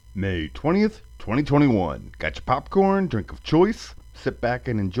May 20th, 2021. Got your popcorn, drink of choice? Sit back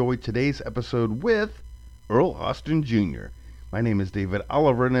and enjoy today's episode with Earl Austin Jr. My name is David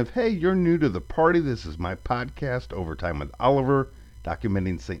Oliver, and if, hey, you're new to the party, this is my podcast, Overtime with Oliver,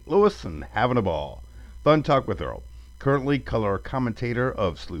 documenting St. Louis and having a ball. Fun talk with Earl. Currently color commentator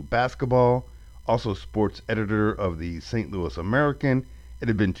of SLU basketball, also sports editor of the St. Louis American. It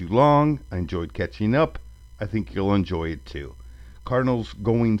had been too long. I enjoyed catching up. I think you'll enjoy it too. Cardinals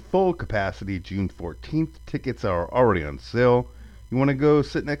going full capacity June 14th. Tickets are already on sale. You want to go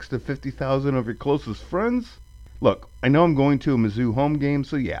sit next to 50,000 of your closest friends? Look, I know I'm going to a Mizzou home game,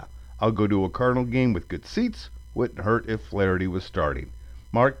 so yeah, I'll go to a Cardinal game with good seats. Wouldn't hurt if Flaherty was starting.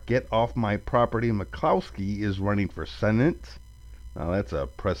 Mark, get off my property. McCloskey is running for Senate. Now that's a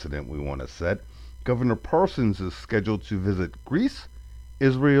precedent we want to set. Governor Parsons is scheduled to visit Greece,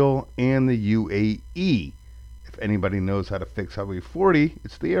 Israel, and the UAE. If anybody knows how to fix Highway 40,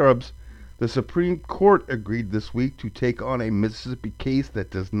 it's the Arabs. The Supreme Court agreed this week to take on a Mississippi case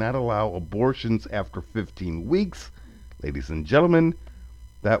that does not allow abortions after 15 weeks. Ladies and gentlemen,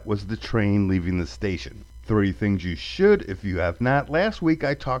 that was the train leaving the station. 3 things you should if you have not. Last week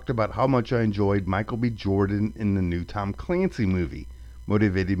I talked about how much I enjoyed Michael B. Jordan in the new Tom Clancy movie.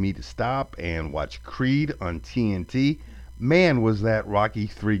 Motivated me to stop and watch Creed on TNT. Man, was that Rocky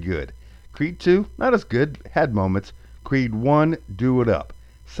 3 good. Creed 2, not as good, had moments. Creed 1, do it up.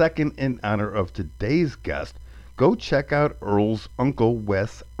 Second, in honor of today's guest, go check out Earl's uncle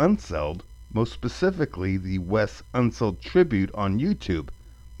Wes Unseld, most specifically the Wes Unseld tribute on YouTube.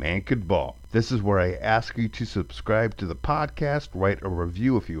 Man could ball. This is where I ask you to subscribe to the podcast, write a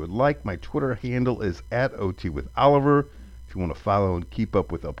review if you would like. My Twitter handle is @OTWithOliver. If you want to follow and keep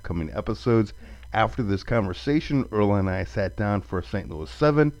up with upcoming episodes. After this conversation, Earl and I sat down for St. Louis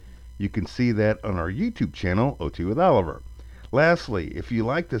 7. You can see that on our YouTube channel, OT with Oliver. Lastly, if you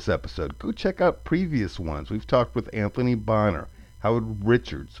like this episode, go check out previous ones. We've talked with Anthony Bonner, Howard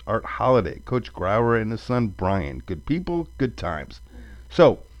Richards, Art Holiday, Coach Grauer, and his son Brian. Good people, good times.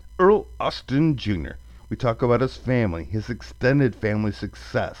 So, Earl Austin Jr. We talk about his family, his extended family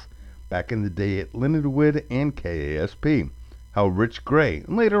success, back in the day at Lindenwood and KASP. How Rich Gray,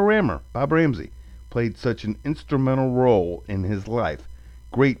 and later Rammer, Bob Ramsey, played such an instrumental role in his life.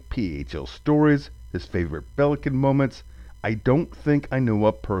 Great PHL stories, his favorite Pelican moments. I don't think I know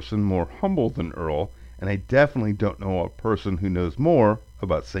a person more humble than Earl, and I definitely don't know a person who knows more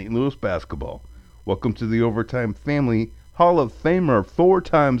about St. Louis basketball. Welcome to the Overtime family, Hall of Famer 4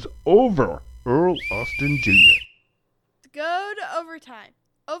 times over, Earl Austin Jr. Go to Overtime.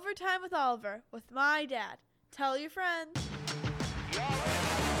 Overtime with Oliver, with my dad. Tell your friends.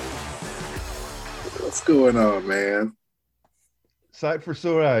 What's going on, man? Sight for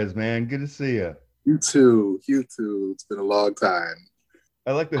sore eyes, man. Good to see you. You too. You too. It's been a long time.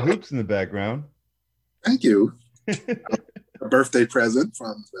 I like the hoops in the background. Thank you. A birthday present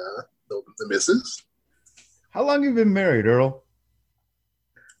from the missus. How long have you been married, Earl?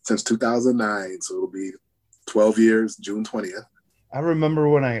 Since 2009, so it'll be 12 years, June 20th. I remember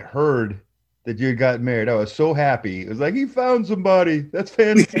when I heard that you got married. I was so happy. It was like, he found somebody. That's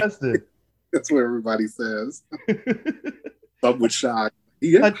fantastic. That's what everybody says. Some would shock.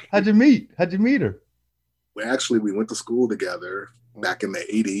 Yeah. How'd you meet? How'd you meet her? Well, actually, we went to school together back in the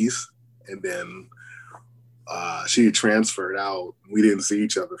 80s, and then she had transferred out. We didn't see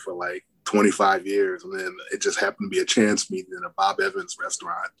each other for like 25 years, and then it just happened to be a chance meeting in a Bob Evans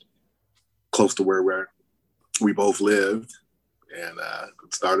restaurant close to where we both lived, and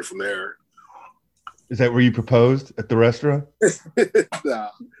it started from there. Is that where you proposed, at the restaurant? No,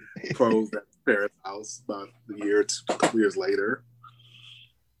 proposed at parents' house about a year, 2 years later.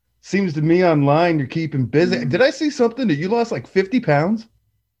 Seems to me online you're keeping busy. Did I see something that you lost like 50 pounds?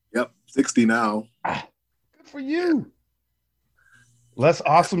 Yep, 60 now. Good for you. Less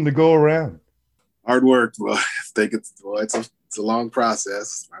awesome to go around. Hard work. Well, it's a long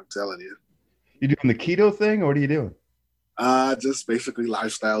process, I'm telling you. You doing the keto thing, or what are you doing? Just basically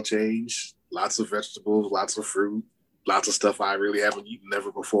lifestyle change. Lots of vegetables, lots of fruit, lots of stuff I really haven't eaten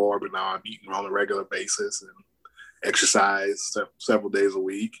ever before, but now I'm eating on a regular basis, and exercise several days a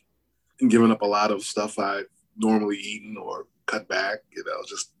week, and giving up a lot of stuff I've normally eaten or cut back,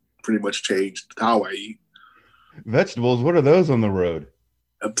 just pretty much changed how I eat. Vegetables, what are those on the road?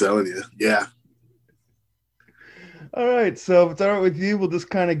 I'm telling you, yeah. All right, so if it's all right with you, we'll just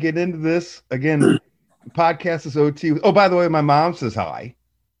kind of get into this. Again, the podcast is OT. Oh, by the way, my mom says hi.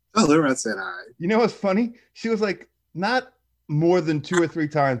 Oh, Laura said hi. You know what's funny? She was like, not more than 2 or 3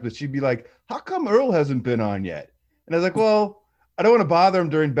 times, but she'd be like, how come Earl hasn't been on yet? And I was like, well, I don't want to bother him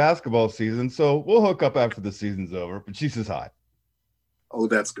during basketball season, so we'll hook up after the season's over. But she says hi. Oh,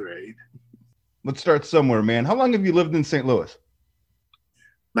 that's great. Let's start somewhere, man. How long have you lived in St. Louis?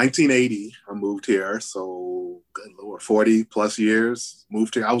 1980, I moved here. So, good Lord, 40 plus years.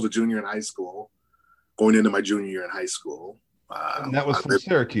 Moved here. I was a junior in high school, going into my junior year in high school. And that was I from lived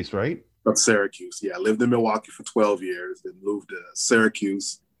Syracuse, right? from Syracuse. Yeah, I lived in Milwaukee for 12 years, then moved to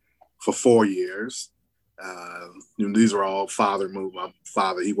Syracuse for 4 years. These are all father move. My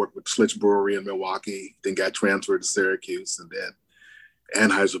father, he worked with Schlitz Brewery in Milwaukee, then got transferred to Syracuse, and then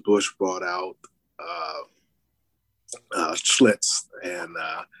Anheuser-Busch brought out Schlitz, and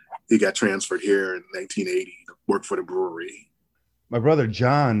he got transferred here in 1980 to work for the brewery. My brother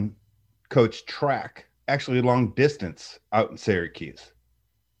John coached track, actually long distance out in Syracuse.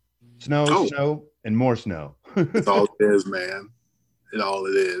 Snow, and more snow. It's all it is, man. It's all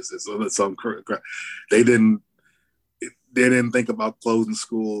it is. It's some they didn't think about closing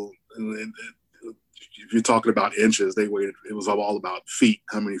school. And if you're talking about inches, they waited. It was all about feet.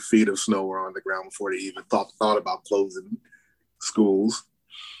 How many feet of snow were on the ground before they even thought about closing schools?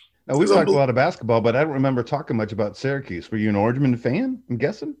 Now, we talked a lot of basketball, but I don't remember talking much about Syracuse. Were you an Orangeman fan, I'm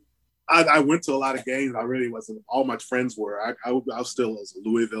guessing? I went to a lot of games. I really wasn't. All my friends were. I was still a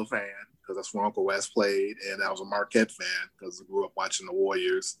Louisville fan because that's where Uncle Wes played, and I was a Marquette fan because I grew up watching the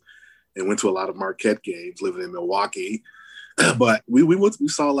Warriors and went to a lot of Marquette games living in Milwaukee. But we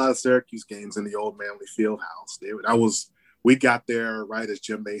saw a lot of Syracuse games in the old Manley Fieldhouse. We got there right as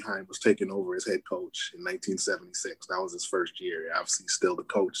Jim Boeheim was taking over as head coach in 1976. That was his first year. Obviously, he's still the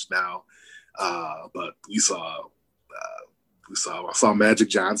coach now, but I saw Magic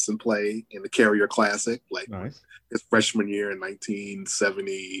Johnson play in the Carrier Classic, Nice. His freshman year in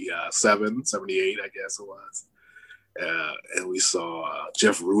 1977, 78, I guess it was. And we saw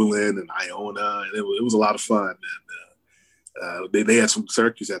Jeff Rulin and Iona, and it was a lot of fun. And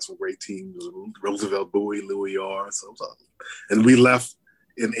Syracuse had some great teams, Roosevelt Bowie, Louis Orr. And we left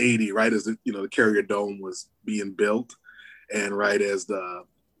in 80, right as the Carrier Dome was being built, and right as the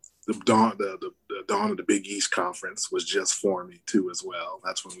dawn of the Big East Conference was just forming too as well.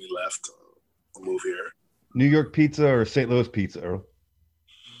 That's when we left to move here. New York pizza or St. Louis pizza, Earl?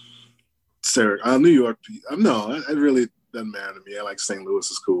 New York pizza. No, it really doesn't matter to me. I like St.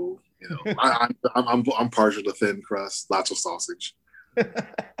 Louis is cool. I'm partial to thin crust, lots of sausage,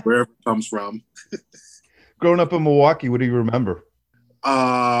 wherever it comes from. Growing up in Milwaukee, what do you remember?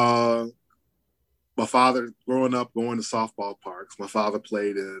 My father, growing up, going to softball parks. My father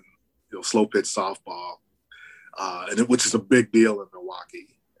played in slow pitch softball, which is a big deal in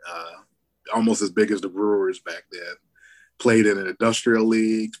Milwaukee, almost as big as the Brewers back then. Played in an industrial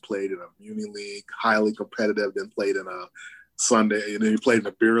league, played in a muni league, highly competitive. Then played in a Sunday, and then he played in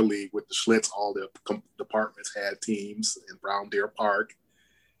a beer league with the Schlitz. All the departments had teams in Brown Deer Park,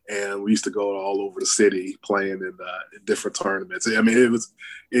 and we used to go all over the city playing in different tournaments. I mean,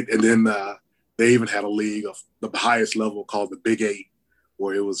 and then they even had a league of the highest level called the Big Eight,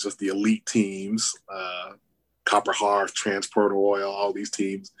 where it was just the elite teams, Copper Hearth, Transport Oil, all these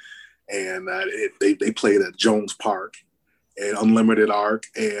teams. And they played at Jones Park and Unlimited Arc.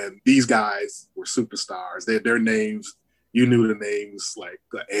 And these guys were superstars. Their names, you knew the names like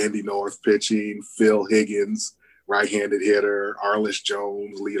Andy North pitching, Phil Higgins, right-handed hitter, Arliss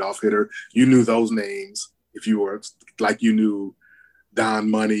Jones, leadoff hitter. You knew those names if you were like you knew Don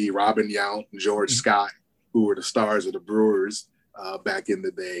Money, Robin Yount, and George Scott, who were the stars of the Brewers back in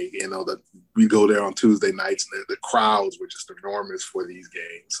the day. That we go there on Tuesday nights, and the crowds were just enormous for these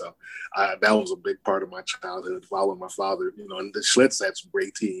games. So that was a big part of my childhood, following my father. And the Schlitz had some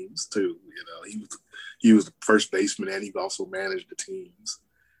great teams too. He was the first baseman, and he also managed the teams.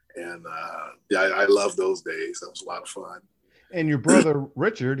 And I love those days. That was a lot of fun. And your brother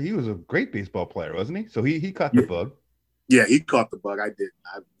Richard, he was a great baseball player, wasn't he? So he caught the bug. Yeah, he caught the bug. I didn't.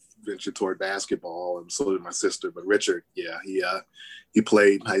 I ventured toward basketball, and so did my sister. But Richard, yeah, he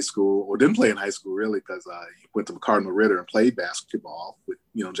played in high school, or didn't play in high school really, because he went to Cardinal Ritter and played basketball with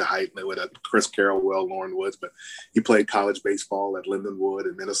Jahite, with Chris Carrollwell, Lauren Woods. But he played college baseball at Lindenwood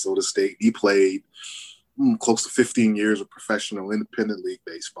and Minnesota State. He played close to 15 years of professional independent league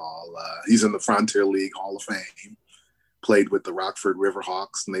baseball. He's in the Frontier League Hall of Fame. Played with the Rockford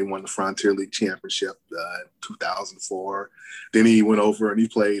Riverhawks, and they won the Frontier League Championship in 2004. Then he went over and he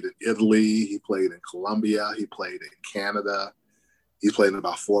played in Italy. He played in Colombia. He played in Canada. He played in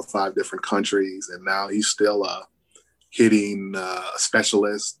about 4 or 5 different countries, and now he's still a hitting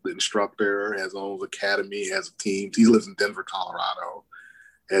specialist, the instructor, has his own academy, has a team. He lives in Denver, Colorado.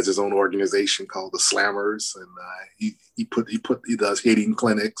 Has his own organization called the Slammers, and he does hitting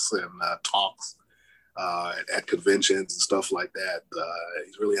clinics and talks at conventions and stuff like that.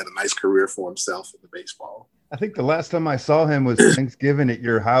 He's really had a nice career for himself in the baseball. I think the last time I saw him was Thanksgiving at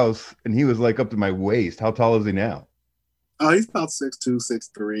your house, and he was like up to my waist. How tall is he now? He's about 6'2",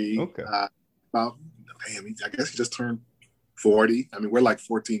 6'3". Okay. About I guess he just turned 40. I mean, we're like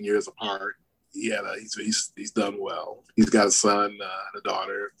 14 years apart. He's done well. He's got a son and a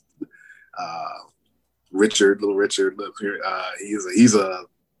daughter. Little Richard lives here. He's a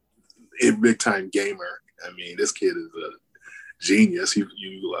big time gamer. I mean, this kid is a genius. You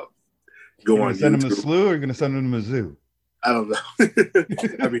go on send him YouTube. to SLU, or you're gonna send him to Mizzou? I don't know.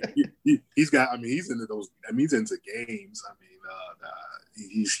 I mean, he's into those. I mean, he's into games. I mean,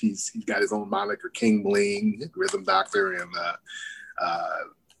 he's got his own moniker, King Bling, Rhythm Doctor, and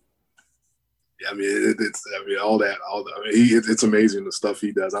I mean, it's amazing the stuff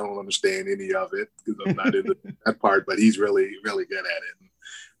he does. I don't understand any of it because I'm not into that part, but he's really, really good at it. And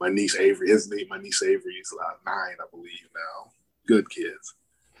my niece Avery is 9, I believe now. Good kids.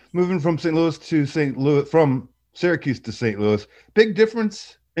 Moving from from Syracuse to St. Louis, big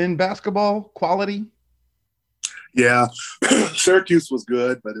difference in basketball quality. Yeah, Syracuse was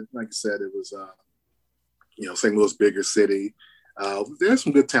good, but like I said, it was St. Louis, bigger city. There's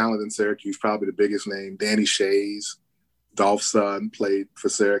some good talent in Syracuse. Probably the biggest name, Danny Shays, Dolph's son, played for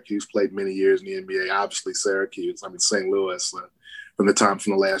Syracuse, played many years in the NBA. Obviously, Syracuse. I mean, St. Louis. From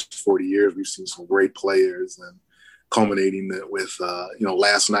the last 40 years, we've seen some great players, and culminating with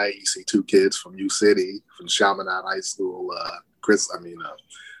last night you see 2 kids from U City, from Chaminade High School,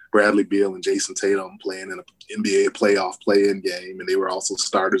 Bradley Beal and Jason Tatum playing in an NBA playoff play-in game, and they were also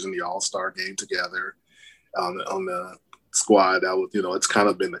starters in the All-Star game together on the squad. That was, it's kind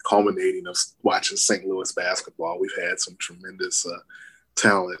of been the culminating of watching St. Louis basketball. We've had some tremendous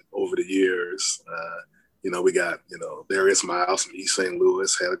talent over the years. We got, Darius Miles from East St.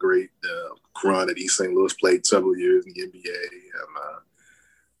 Louis, had a great run at East St. Louis, played several years in the NBA.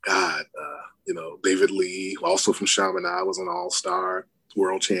 And David Lee, also from Chaminade, was an all-star,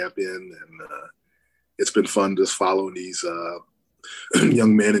 world champion. And it's been fun just following these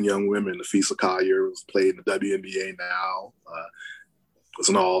young men and young women. Nafisa Collier, who's played in the WNBA now, was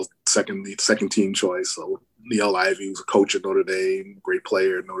an all second team choice. So Neil Ivey, who's a coach at Notre Dame, great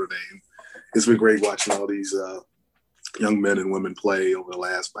player at Notre Dame. It's been great watching all these young men and women play over the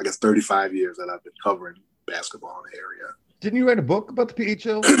last, 35 years that I've been covering basketball in the area. Didn't you write a book about the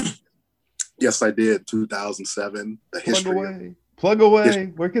PHL? Yes, I did. 2007. Plug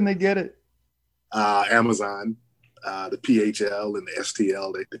away. Where can they get it? Amazon. The PHL and the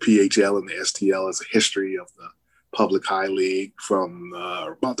STL. The PHL and the STL is a history of the public high league from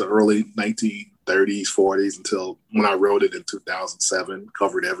about the early 1930s, 40s until when I wrote it in 2007.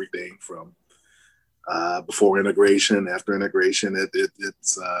 Covered everything from before integration, after integration.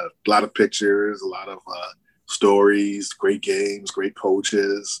 It's a lot of pictures, a lot of stories, great games, great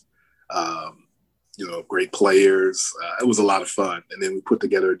coaches, great players. It was a lot of fun. And then we put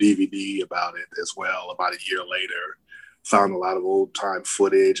together a DVD about it as well about a year later. Found a lot of old time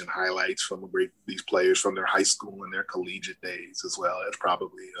footage and highlights from these players from their high school and their collegiate days as well. It's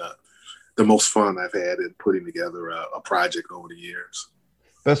probably the most fun I've had in putting together a project over the years.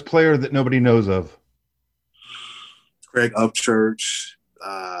 Best player that nobody knows of? Craig Upchurch.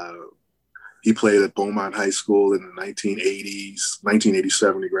 He played at Beaumont High School in the 1980s.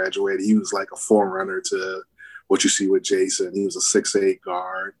 1987, he graduated. He was like a forerunner to what you see with Jason. He was a 6'8"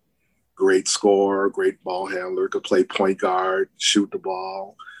 guard, great scorer, great ball handler, could play point guard, shoot the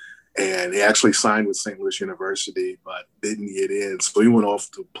ball. And he actually signed with St. Louis University, but didn't get in. So he went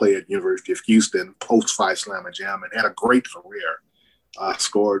off to play at University of Houston, post 5 Slamma Jam, and had a great career.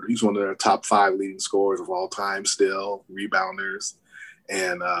 Scored. He's one of their top 5 leading scorers of all time still, rebounders.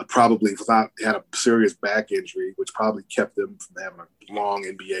 And probably had a serious back injury, which probably kept him from having a long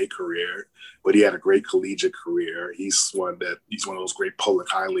NBA career. But he had a great collegiate career. He's one of those great public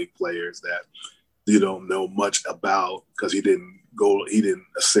high league players that you don't know much about because he didn't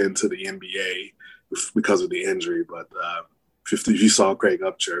ascend to the NBA because of the injury. But if you saw Craig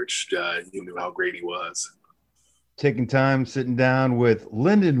Upchurch, you knew how great he was. Taking time, sitting down with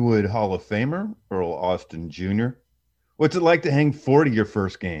Lindenwood Hall of Famer Earl Austin Jr. What's it like to hang 40 your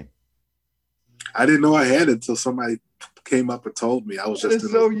first game? I didn't know I had it until somebody came up and told me. I was just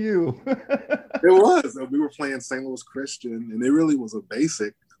you. It was. We were playing St. Louis Christian, and it really was a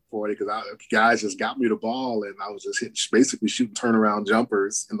basic 40 because guys just got me the ball, and I was just basically shooting turnaround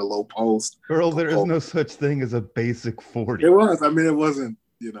jumpers in the low post. Earl, there is no such thing as a basic 40. It was. I mean, it wasn't.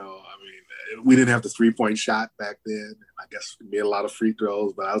 We didn't have the 3-point shot back then. I guess we made a lot of free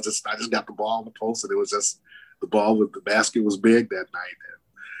throws, but I just got the ball in the post, and it was just. The ball with the basket was big that night.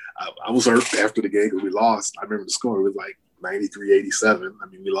 And I was hurt after the game because we lost. I remember the score. It was like 93-87. I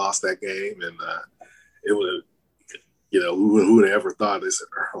mean, we lost that game. And it was, who would have ever thought? They said,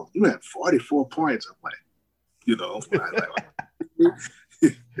 Earl, you had 44 points. I'm like,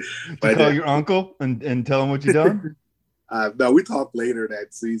 to call your uncle and tell him what you done? No, we talked later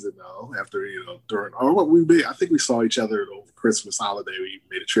that season though. After I think we saw each other over Christmas holiday. We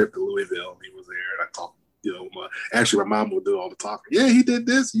made a trip to Louisville. And he was there, and I talked. Actually, my mom would do all the talking. Yeah, he did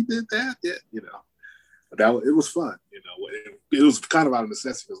this, he did that. Yeah, but it was fun. It was kind of out of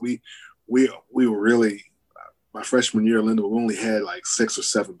necessity because we were really. My freshman year, Linda, we only had like 6 or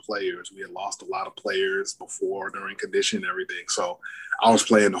 7 players. We had lost a lot of players before, during condition and everything. So I was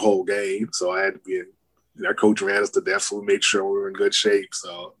playing the whole game. So I had to be in. Our coach ran us to death, so we made sure we were in good shape.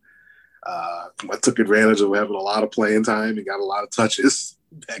 So I took advantage of having a lot of playing time and got a lot of touches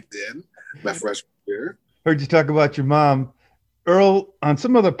back then, my freshman year. Heard you talk about your mom. Earl, on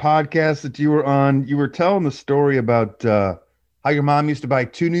some other podcast that you were on, you were telling the story about how your mom used to buy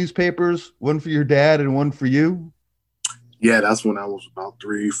 2 newspapers, one for your dad and one for you. Yeah, that's when I was about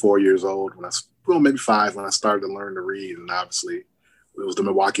 3, 4 years old. Maybe 5 when I started to learn to read, and obviously it was the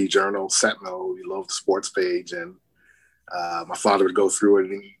Milwaukee Journal Sentinel. We loved the sports page, and my father would go through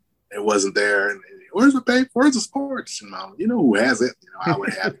it, and it wasn't there. And where's the paper? Where's the sports? And Mom, who has it? I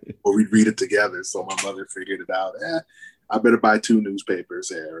would have it, or we'd read it together. So my mother figured it out. I better buy 2 newspapers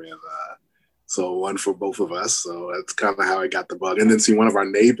there, and so one for both of us. So that's kind of how I got the bug. And then see, one of our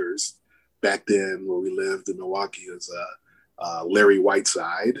neighbors back then where we lived in Milwaukee was Larry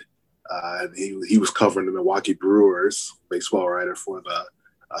Whiteside. And he was covering the Milwaukee Brewers, baseball writer for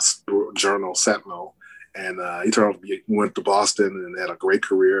the Journal Sentinel. And he went to Boston and had a great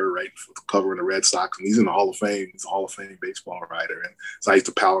career, right, covering the Red Sox. And he's in the Hall of Fame. He's a Hall of Fame baseball writer. And so I used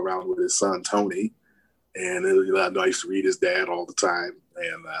to pal around with his son, Tony. And I used to read his dad all the time.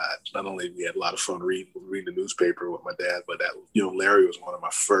 And not only we had a lot of fun reading the newspaper with my dad, but Larry was one of my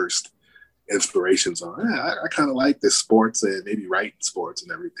first inspirations on. I kind of like this sports and maybe writing sports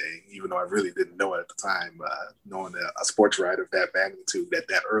and everything, even though I really didn't know it at the time. Knowing a sports writer of that magnitude at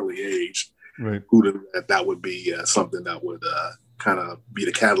that early age, right? Who knew that would be something that would kind of be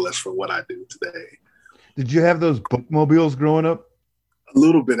the catalyst for what I do today. Did you have those bookmobiles growing up? A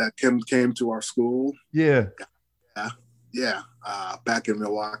little bit. That came to our school. Yeah. Back in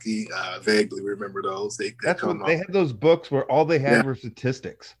Milwaukee, vaguely remember those. They had those books where all they had were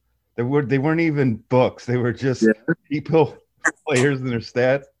statistics. They weren't even books. They were just people, players, and their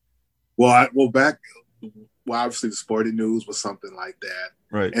stats. Obviously the Sporting News was something like that,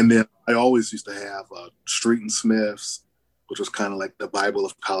 right? And then I always used to have Street and Smiths, which was kind of like the Bible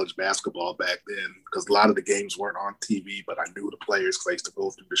of college basketball back then, because a lot of the games weren't on TV, but I knew the players because I used to go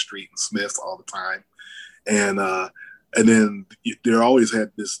through the Street and Smiths all the time, and then there always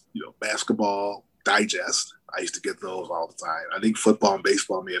had this, basketball digest. I used to get those all the time. I think football and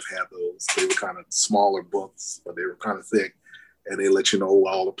baseball may have had those. They were kind of smaller books, but they were kind of thick. And they let you know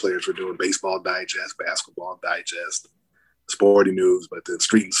what all the players were doing. Baseball digest, basketball digest, Sporting News. But then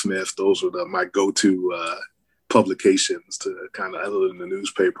Street and Smith, those were my go-to publications to kind of, other than the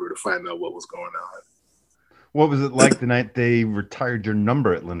newspaper, to find out what was going on. What was it like the night they retired your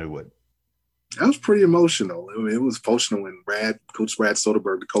number at Lindenwood? That was pretty emotional. I mean, it was emotional when Coach Brad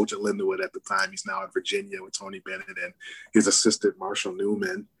Soderberg, the coach at Lindenwood at the time, he's now in Virginia with Tony Bennett, and his assistant, Marshall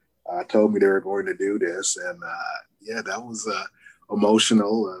Newman, told me they were going to do this. And that was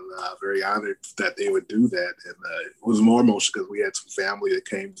emotional, and very honored that they would do that. And it was more emotional because we had some family that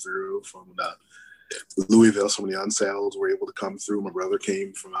came through from Louisville. Some of the Unsells were able to come through. My brother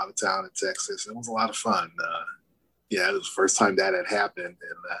came from out of town in Texas. It was a lot of fun. It was the first time that had happened.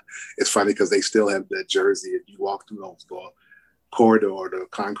 And it's funny because they still have that jersey. If you walk through the corridor, the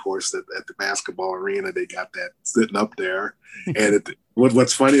concourse at the basketball arena, they got that sitting up there. And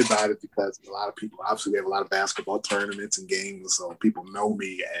what's funny about it, because a lot of people, obviously we have a lot of basketball tournaments and games, so people know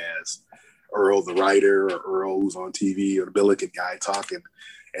me as Earl the writer, or Earl who's on TV, or the Billiken guy talking.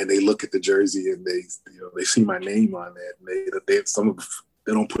 And they look at the jersey and they see my name on it. And they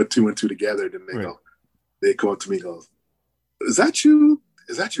don't put 2 and 2 together. Then they come up to me and go, "Is that you?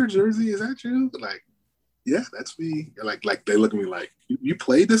 Is that your jersey? Is that you?" Like, yeah, that's me. Like they look at me like, you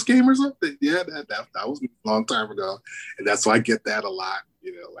played this game or something? Yeah, that was a long time ago. And that's why I get that a lot.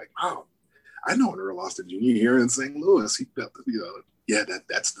 Like, wow, I know an Earl Austin Jr. here in St. Louis. He felt,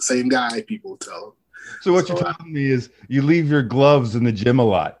 that's the same guy. People tell him. So what you're telling me is you leave your gloves in the gym a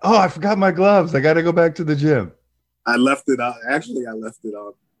lot. Oh, I forgot my gloves. I got to go back to the gym. I left it out. Actually, I left it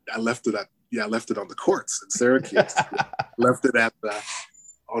on the courts in Syracuse. Left it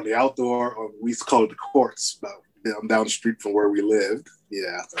on the outdoor, we used to call it the courts. I'm down the street from where we lived.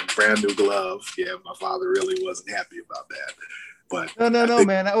 Yeah, a brand new glove. Yeah, my father really wasn't happy about that. But No,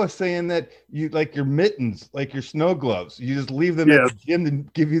 man. I was saying that you like your mittens, like your snow gloves. You just leave them at the gym to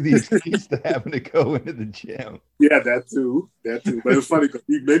give you the excuse to having to go into the gym. Yeah, that too. But it's funny because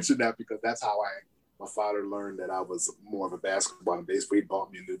you mentioned that because that's how my father learned that I was more of a basketball and baseball. He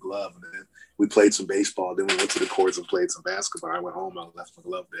bought me a new glove, and then we played some baseball. Then we went to the courts and played some basketball. I went home and I left my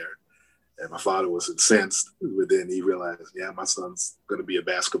glove there. And my father was incensed, but then he realized, yeah, my son's going to be a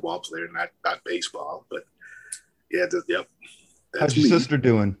basketball player, not baseball. But yeah, yep. How's your sister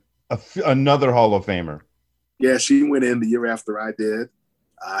doing? Another Hall of Famer. Yeah, she went in the year after I did.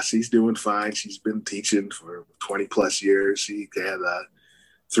 She's doing fine. She's been teaching for 20 plus years. She had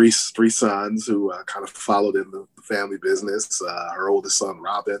three sons who kind of followed in the family business. Her oldest son,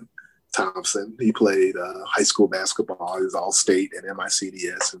 Robin Thompson, he played high school basketball. He was all-state at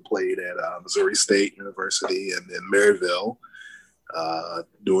MICDS and played at Missouri State University and in Maryville.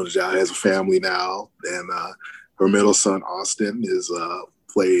 Doing a job, has a family now. And her middle son, Austin, is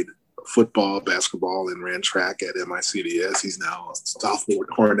played football, basketball, and ran track at MICDS. He's now a sophomore at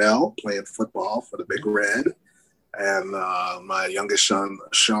Cornell playing football for the Big Red. And my youngest son,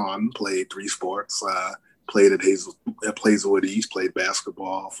 Sean, played three sports. Played at Hazelwood East, played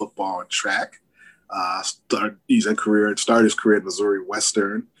basketball, football, and track. Started his career at Missouri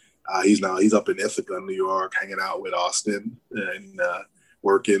Western. He's up in Ithaca, New York, hanging out with Austin and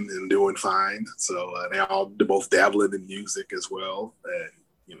working and doing fine. So they're both dabbling in music as well. And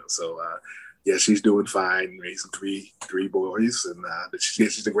yeah, she's doing fine, raising three boys, and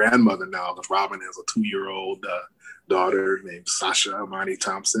she's a grandmother now because Robin has a 2-year-old daughter named Sasha Amani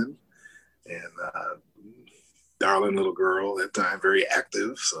Thompson, and darling little girl at that time, very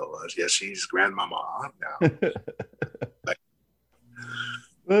active. So yeah, she's grandmama now.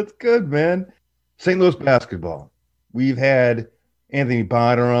 That's good, man. St. Louis basketball. We've had Anthony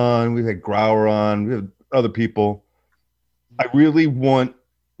Bonner on, we've had Grauer on, we have other people. I really want,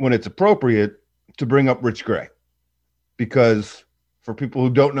 when it's appropriate, to bring up Rich Gray, because for people who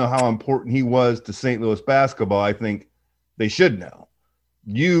don't know how important he was to St. Louis basketball, I think they should know.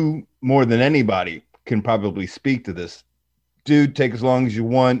 You, more than anybody, can probably speak to this. Dude, take as long as you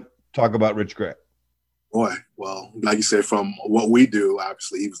want. Talk about Rich Gray. Boy, well, like you said, from what we do,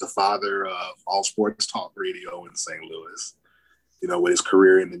 obviously, he was the father of all sports talk radio in St. Louis. With his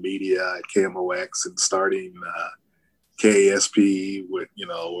career in the media at KMOX and starting KASP, where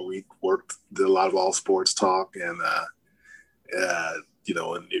we did a lot of all sports talk, and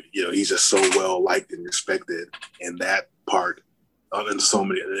he's just so well liked and respected in that part, in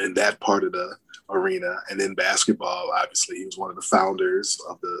that part of the arena. And then basketball, obviously, he was one of the founders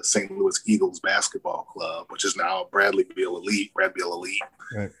of the St. Louis Eagles basketball club, which is now Bradley Beal Elite.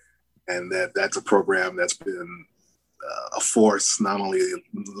 Right. And that's a program that's been a force not only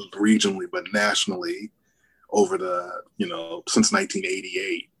regionally but nationally over since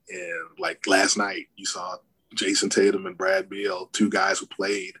 1988. And like last night, you saw Jason Tatum and Brad Beal, two guys who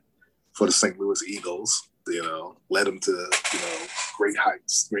played for the St. Louis Eagles, led them to, great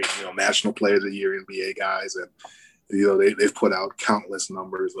heights, great, National Player of the Year, NBA guys. And, they've put out countless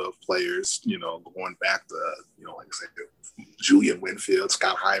numbers of players, going back to, like I said, Julian Winfield,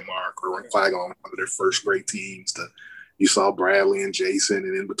 Scott Highmark, Erwin Flagg on one of their first great teams. You saw Bradley and Jason,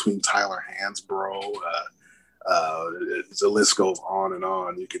 and in between Tyler Hansbrough. The list goes on and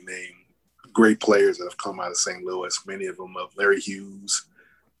on. You can name great players that have come out of St. Louis, many of them of Larry Hughes,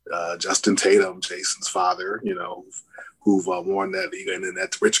 Justin Tatum, Jason's father, who've won that league. And then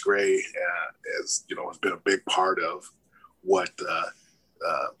that's Rich Gray, has been a big part of what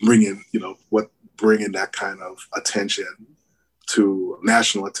bringing that kind of attention to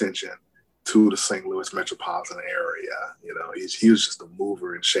national attention to the St. Louis metropolitan area. He was just a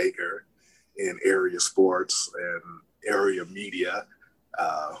mover and shaker in area sports and area media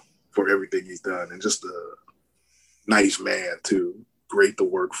for everything he's done, and just a nice man too. Great to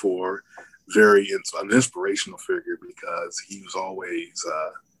work for, an inspirational figure, because he was always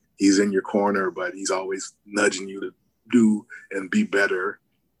he's in your corner, but he's always nudging you to do and be better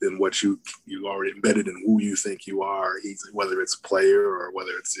than what you already embedded in who you think you are. Whether it's a player or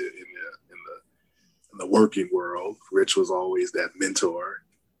whether it's in the working world. Rich was always that mentor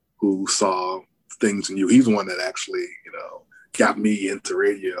who saw things in you. He's the one that actually, got me into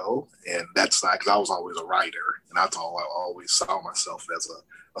radio, and that's because I was always a writer, and I always saw myself as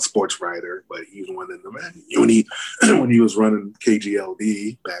a sports writer. But he was one of them, man. When he was running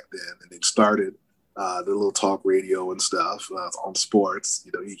KGLD back then, and it started the little talk radio and stuff on sports.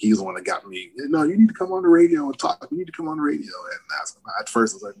 He's the one that got me. No, you need to come on the radio and talk. You need to come on the radio. And at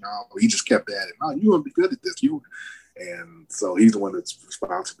first I was like, no. He just kept at it. No, you want to be good at this. And so he's the one that's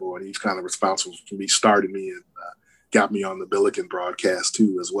responsible, and he's kind of responsible for me starting me in got me on the Billiken broadcast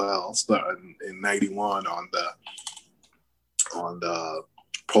too as well, starting in '91 on the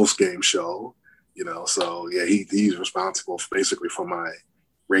post game show. So yeah, he's responsible basically for my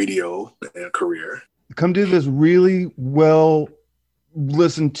radio career. Come do this really well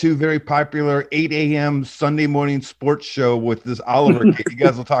listened to, very popular 8 a.m. Sunday morning sports show with this Oliver kid. You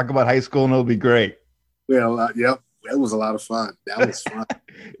guys will talk about high school and it'll be great. Well, yep, that was a lot of fun. That was fun.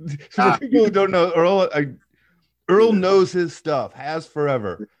 For people who don't know, Earl knows his stuff, has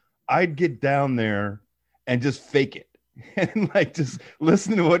forever. I'd get down there and just fake it and like just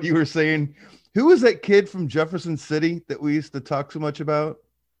listen to what you were saying. Who was that kid from Jefferson City that we used to talk so much about?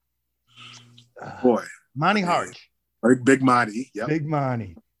 Boy, Monty Harch. Big Monty. Yep. Big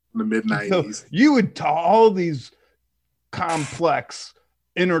Monty. In the mid-'90s. So you would tell all these complex,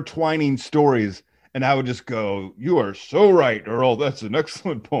 intertwining stories, and I would just go, "You are so right, Earl. That's an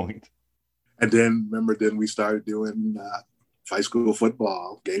excellent point." And then we started doing high school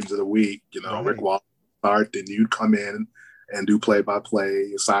football games of the week. Right. Rick Wallace start, then you'd come in and do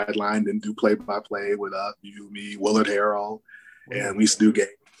play-by-play, sideline, then do play-by-play with you, me, Willard Harrell, and we used to do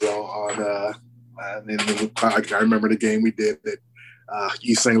games on. And then I remember the game we did at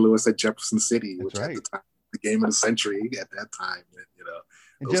East St. Louis at Jefferson City, which at the time, the game of the century at that time.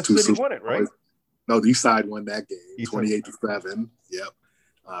 And Jefferson City won it, right? No, the East Side won that game, 28-7. Yep.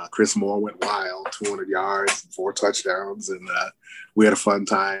 Chris Moore went wild, 200 yards, 4 touchdowns, and we had a fun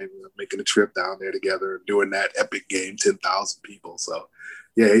time making a trip down there together, doing that epic game, 10,000 people. So,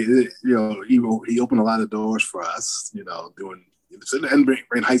 yeah, he opened a lot of doors for us, doing. And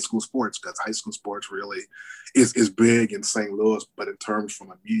in high school sports, because high school sports really is big in St. Louis, but in terms from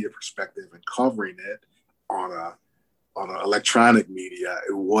a media perspective and covering it on an electronic media,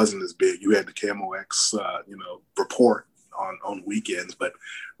 it wasn't as big. You had the KMOX, report on weekends, but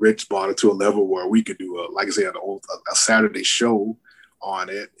Rich brought it to a level where we could do a Saturday show on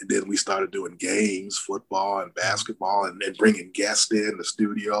it, and then we started doing games, football and basketball, and then bringing guests in the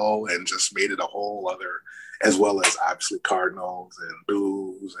studio, and just made it a whole other, as well as obviously Cardinals and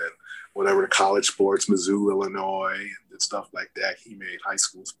Blues and whatever the college sports, Mizzou, Illinois, and stuff like that. He made high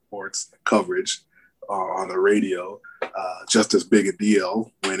school sports coverage on the radio just as big a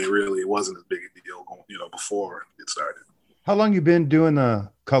deal when it really wasn't as big a deal, before it started. How long you been doing the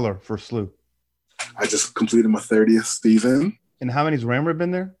color for SLU? I just completed my 30th season. And how many's Rammer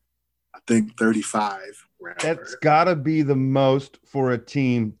been there? I think 35. Rammer. That's got to be the most for a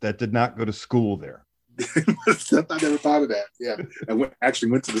team that did not go to school there. I never thought of that. Yeah, I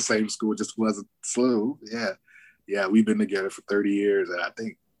actually went to the same school, just wasn't SLU. Yeah, we've been together for 30 years, and I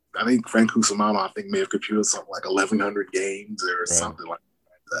think Frank Cusimano, may have computed something like 1,100 games or something like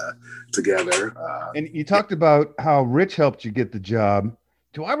that together. And you talked about how Rich helped you get the job.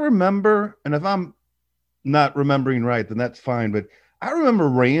 Do I remember? And if I'm not remembering right, then that's fine. But I remember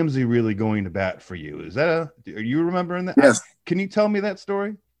Ramsey really going to bat for you. Are you remembering that? Yes. Can you tell me that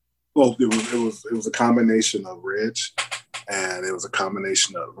story? Well, it was a combination of Rich, and it was a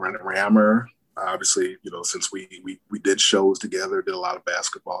combination of Rammer. Obviously, since we did shows together, did a lot of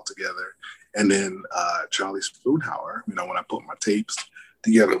basketball together, and then Charlie Spoonhauer. When I put my tapes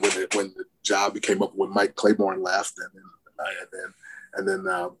together when the job became up, when Mike Claiborne left, and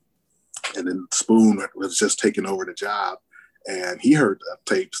then Spoon was just taking over the job, and he heard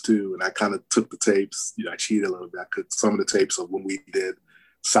the tapes too, and I kind of took the tapes. I cheated a little bit. I could some of the tapes of when we did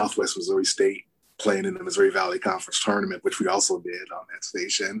Southwest Missouri State playing in the Missouri Valley Conference tournament, which we also did on that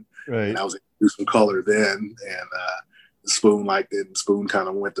station. Right. And I was able to do some color then, and Spoon liked it, and Spoon kind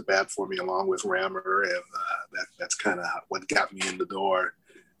of went to bat for me along with Rammer, and that's kind of what got me in the door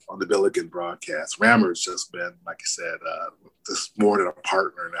on the Billiken broadcast. Rammer's just been, like I said, just more than a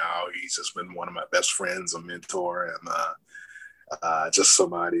partner now. He's just been one of my best friends, a mentor, and just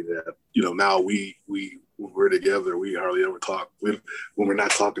somebody that, now when we're together, we hardly ever talk. When we're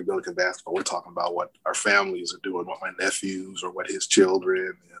not talking Billiken basketball, we're talking about what our families are doing, what my nephews or what his children,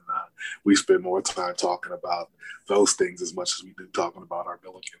 and we spend more time talking about those things as much as we do talking about our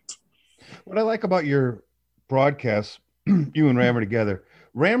Billikens. What I like about your broadcasts, you and Rammer together,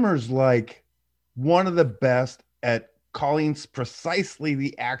 Rammer's like one of the best at calling precisely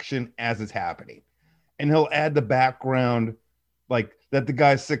the action as it's happening. And he'll add the background, like that the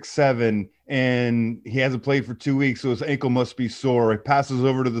guy's 6'7" and he hasn't played for 2 weeks, so his ankle must be sore. It passes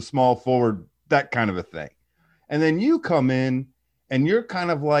over to the small forward, that kind of a thing. And then you come in and you're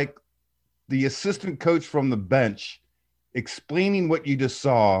kind of like the assistant coach from the bench, explaining what you just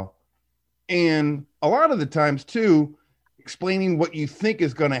saw. And a lot of the times too, explaining what you think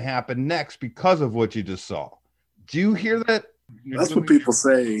is going to happen next because of what you just saw. Do you hear that That's what people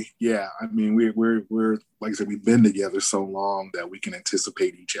say. Yeah, I mean, we're like I said, we've been together so long that we can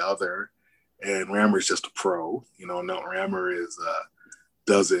anticipate each other. And Rammer's just a pro, No, Rammer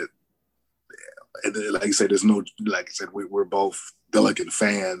does it. And like I said, there's no, like I said, we're both Billiken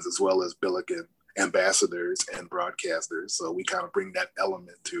fans as well as Billiken ambassadors and broadcasters, so we kind of bring that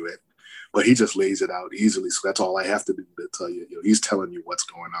element to it. But he just lays it out easily, so that's all I have to do to tell you. He's telling you what's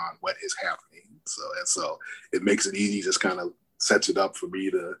going on, what is happening. So it makes it easy. Just kind of sets it up for me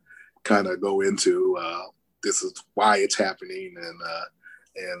to kind of go into this is why it's happening, and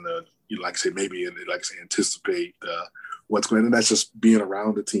like I say, maybe anticipate what's going on. And that's just being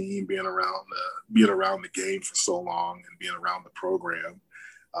around the team, being around the game for so long, and being around the program.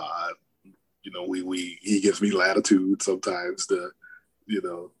 He gives me latitude sometimes to,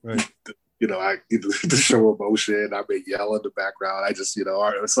 right. I to show emotion. I may yell in the background. I just,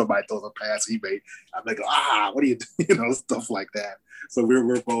 or somebody throws a pass, I may go, what do you do? Stuff like that. So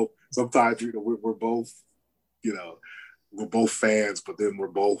we're both, sometimes, we're both, we're both fans, but then we're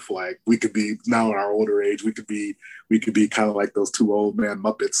both like, we could be now in our older age, we could be kind of like those two old man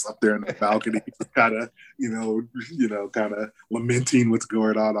Muppets up there in the balcony, kind of, kind of lamenting what's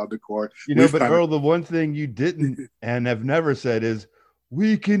going on the court. But Earl, the one thing you didn't and have never said is,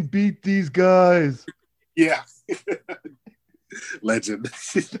 we can beat these guys. Yeah. Legend.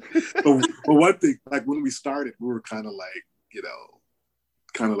 but one thing, like when we started, we were kind of like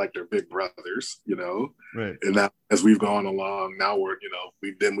their big brothers, Right. And now as we've gone along, now we're,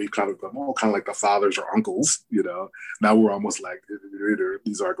 we've kind of gone, kind of like the fathers or uncles, Now we're almost like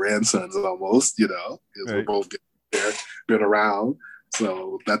these are grandsons almost, because right. We're both getting there, been around.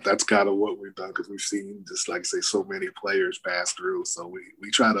 So that's kind of what we've done, because we've seen, just like I say, so many players pass through. So we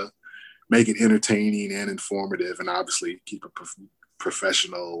try to make it entertaining and informative, and obviously keep it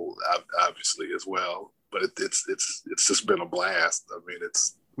professional, obviously, as well. But it's just been a blast. I mean,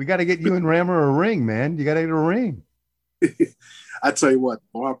 we got to get you and Rammer a ring, man. You got to get a ring. I tell you what,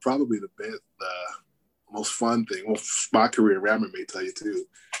 probably the best, most fun thing. Well, my career, Rammer may tell you too,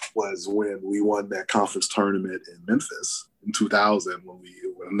 was when we won that conference tournament in Memphis in 2000, when we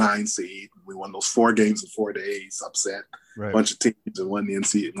were a 9 seed. We won those 4 games in 4 days, upset a bunch of teams, and won the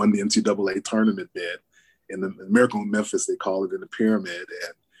NCAA tournament bid. In the Miracle in Memphis, they call it, in the Pyramid,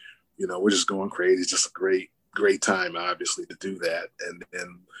 and we're just going crazy. It's just a great time, obviously, to do that. And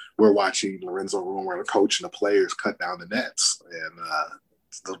then we're watching Lorenzo Romer, the coach, and the players cut down the nets, and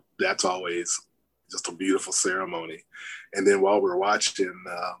that's always just a beautiful ceremony. And then while we're watching,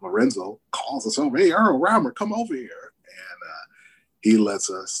 Lorenzo calls us over, "Hey, Earl Rammer, come over here," and he lets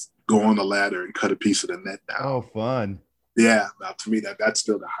us go on the ladder and cut a piece of the net down. Oh, fun! Yeah, now to me that's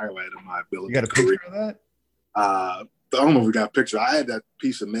still the highlight of my ability. You got a picture of that? I don't know if we got a picture. I had that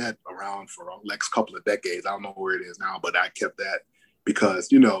piece of net around for the next couple of decades. I don't know where it is now, but I kept that because,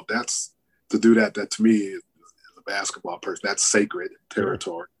 that's, to do that to me, as a basketball person, that's sacred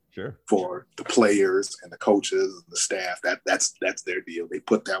territory. Sure. For the players and the coaches and the staff. That's their deal. They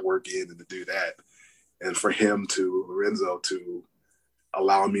put that work in, and to do that. And for Lorenzo to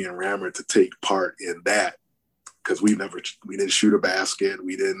allow me and Rammer to take part in that, because we didn't shoot a basket,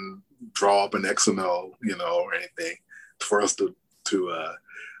 we didn't draw up an X and O, or anything. For us to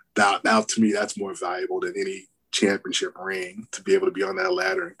now, to me, that's more valuable than any championship ring, to be able to be on that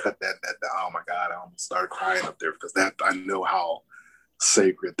ladder and cut that down. Oh my God, I almost started crying up there, because that, I know how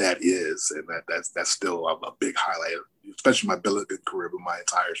sacred that is, and that's still a big highlight, especially my Billiken career, but my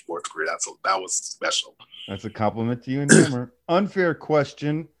entire sports career. That was special. That's a compliment to you and Rammer. Unfair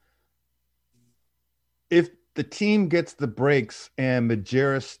question: if the team gets the breaks and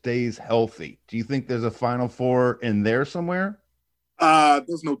Majerus stays healthy, do you think there's a Final Four in there somewhere?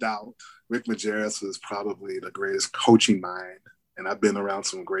 There's no doubt. Rick Majerus is probably the greatest coaching mind, and I've been around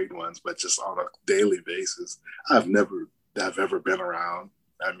some great ones, but just on a daily basis, I've ever been around.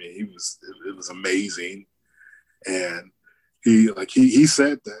 I mean, it was amazing. And he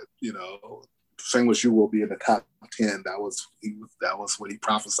said that, St. Louis U will be in the top 10. That was what he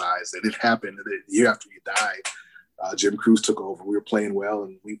prophesied. That it happened the year after he died. Jim Cruz took over. We were playing well,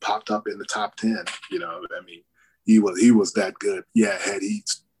 and we popped up in the top 10. I mean, he was that good. Yeah, had he,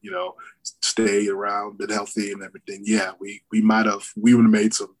 stayed around, been healthy and everything, yeah, we would have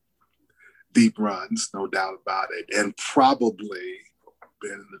made some deep runs, no doubt about it, and probably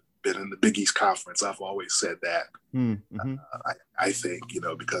been in the Big East Conference. I've always said that. Mm-hmm. I think,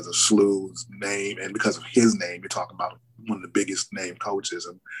 because of SLU's name and because of his name, you're talking about one of the biggest name coaches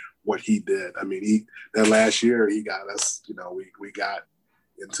and what he did. I mean, that last year he got us, we got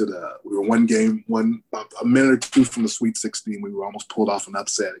into we were about a minute or two from the Sweet 16. We were almost pulled off an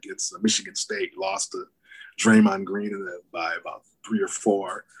upset against Michigan State, lost to Draymond Green by about 3 or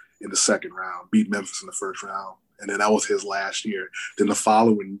 4 in the second round, beat Memphis in the first round. And then that was his last year. Then the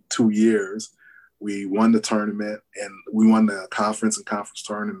following 2 years, we won the tournament and we won the conference and conference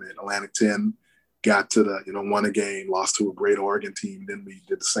tournament. Atlantic 10 got to won a game, lost to a great Oregon team. Then we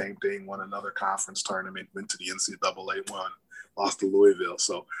did the same thing, won another conference tournament, went to the NCAA, lost to Louisville.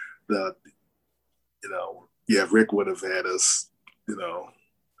 So Rick would have had us,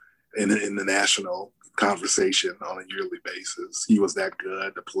 in the national conversation on a yearly basis. He was that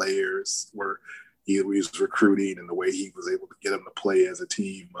good. The players he was recruiting, and the way he was able to get them to play as a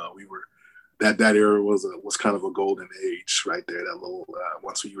team, that era was kind of a golden age right there. That little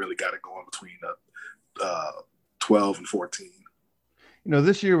once we really got it going between 12 and 14.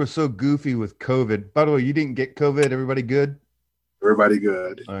 This year was so goofy with COVID. By the way, you didn't get COVID. Everybody good? Everybody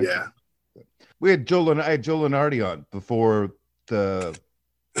good. Right. Yeah. I had Joe Lunardi on before the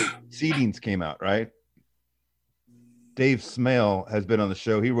seedings came out, right? Dave Smale has been on the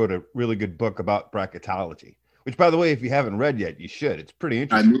show. He wrote a really good book about bracketology, which, by the way, if you haven't read yet, you should. It's pretty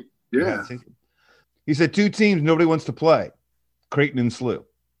interesting. Yeah. He said 2 teams nobody wants to play, Creighton and SLU.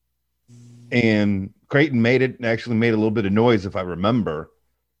 And Creighton made it and actually made a little bit of noise, if I remember.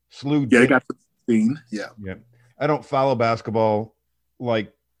 SLU they got the scene. Yeah. I don't follow basketball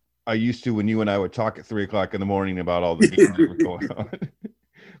like I used to when you and I would talk at 3:00 in the morning about all the games that were going on.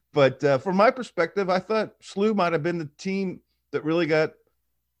 But from my perspective, I thought SLU might have been the team that really got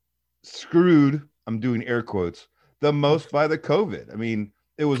screwed, I'm doing air quotes, the most by the COVID. I mean,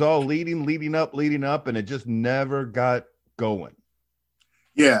 it was all leading up, and it just never got going.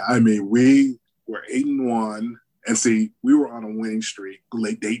 Yeah, I mean, we were 8-1, and see, we were on a winning streak,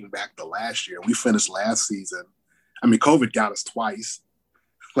 dating back to last year. We finished last season. I mean, COVID got us twice.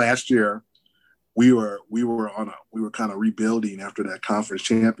 Last year, we were kind of rebuilding after that conference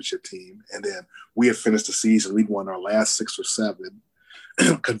championship team, and then we had finished the season. We'd won our last 6 or 7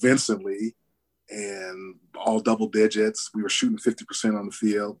 convincingly, and all double digits. We were shooting 50% on the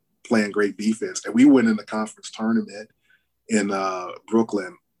field, playing great defense, and we went in the conference tournament in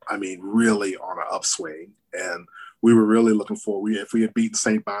Brooklyn. I mean, really on an upswing, and we were really looking for. If we had beaten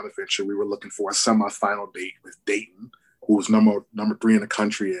St. Bonaventure, we were looking for a semifinal date with Dayton, who was number 3 in the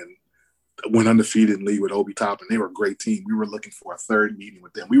country and went undefeated in league with Obi Toppin. They were a great team. We were looking for a third meeting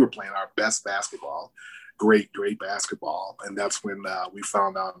with them. We were playing our best basketball, great basketball. And that's when we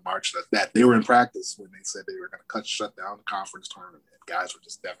found out in March that they were in practice when they said they were going to shut down the conference tournament. Guys were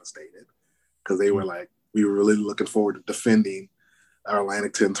just devastated because they were like, we were really looking forward to defending our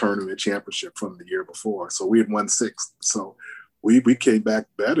Atlantic 10 tournament championship from the year before. So we had won 6. So we came back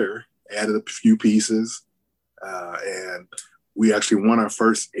better, added a few pieces, and we actually won our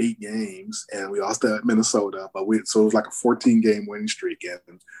first 8 games, and we lost at Minnesota. So it was like a 14-game winning streak,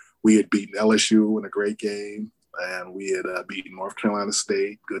 and we had beaten LSU in a great game, and we had beaten North Carolina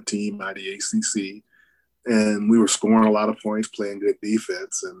State, good team out of the ACC, and we were scoring a lot of points, playing good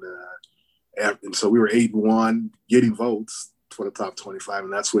defense, and so we were 8-1, getting votes for the top 25,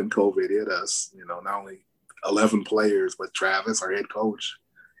 and that's when COVID hit us. Not only 11 players, but Travis, our head coach,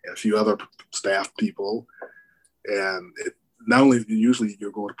 and a few other staff people, and not only usually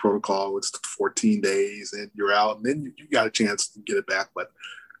you're going to protocol, it's 14 days and you're out, and then you got a chance to get it back. But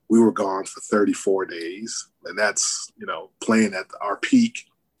we were gone for 34 days, and that's, playing at our peak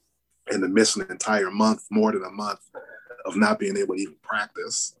and then missing an entire month, more than a month of not being able to even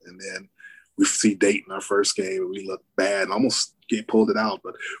practice. And then we see Dayton our first game, and we looked bad and almost pulled it out.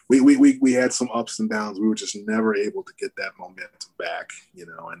 But we had some ups and downs. We were just never able to get that momentum back, and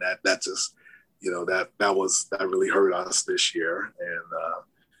that just, that really hurt us this year.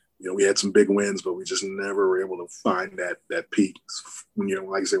 And, we had some big wins, but we just never were able to find that peak when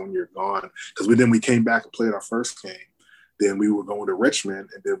like I said, when you're gone. Because we came back and played our first game. Then we were going to Richmond,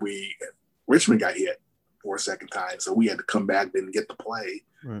 and then Richmond got hit for a second time. So we had to come back, didn't get to play.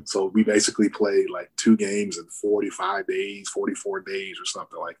 Right. So we basically played like 2 games in 45 days, 44 days or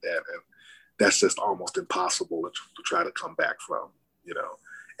something like that. And that's just almost impossible to try to come back from,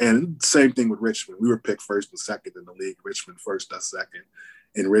 And same thing with Richmond. We were picked first and second in the league. Richmond first, us second.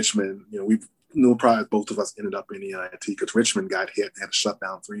 In Richmond, probably both of us ended up in the NIT because Richmond got hit and had to shut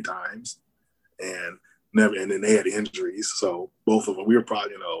down 3 times, and then they had injuries. So both of them, we were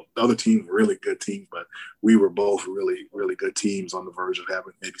probably, the other team were really good teams, but we were both really, really good teams on the verge of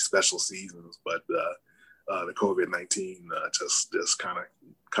having maybe special seasons. But the COVID-19 just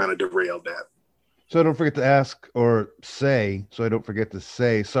kind of derailed that. So I don't forget to ask or say,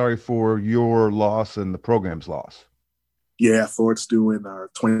 sorry for your loss and the program's loss. Yeah, Ford Stewart, our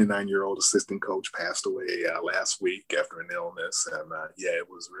 29-year-old assistant coach, passed away last week after an illness. And, it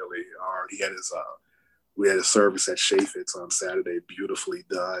was really hard. He had his we had a service at Chaffetz on Saturday, beautifully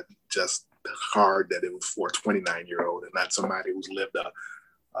done, just hard that it was for a 29-year-old and not somebody who's lived a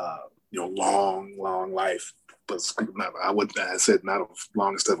long life. But I said not as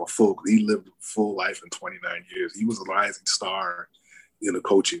long as a full. He lived a full life in 29 years. He was a rising star in the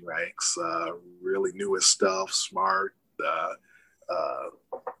coaching ranks. Really knew his stuff, smart,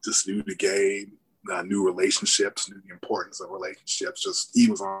 just knew the game, knew relationships, knew the importance of relationships. Just he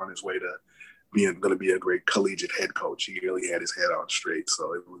was on his way to going to be a great collegiate head coach. He really had his head on straight.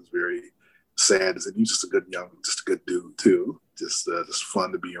 So it was very sad. He was just a good dude too. Just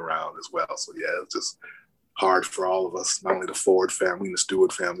fun to be around as well. So yeah, it was just hard for all of us, not only the Ford family and the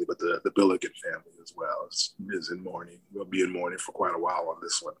Stewart family, but the Billigan family as well. It's in mourning. We'll be in mourning for quite a while on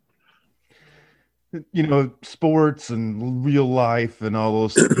this one. You know, sports and real life and all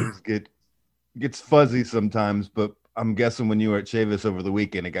those things gets fuzzy sometimes, but I'm guessing when you were at Chavis over the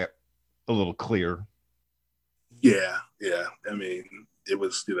weekend, it got a little clear. Yeah. I mean, it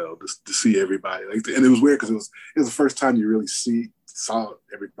was, just to see everybody, and it was weird because it was the first time you really saw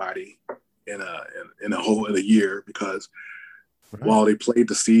everybody in a year, because while they played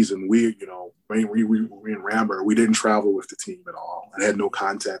the season, we in Rambert, we didn't travel with the team at all. I had no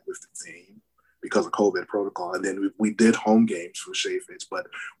contact with the team because of COVID protocol. And then we did home games for Chaffetz, but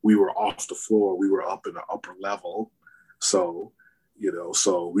we were off the floor. We were up in the upper level. So,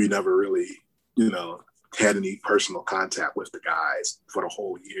 so we never really, had any personal contact with the guys for the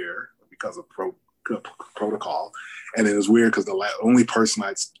whole year because of protocol. And it was weird because the only person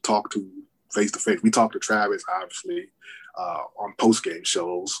I talked to face to face, we talked to Travis, obviously, on post-game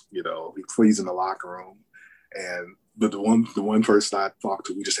shows, he's in the locker room. But the one person I talked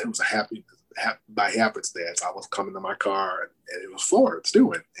to, it was by happenstance. I was coming to my car and it was Florida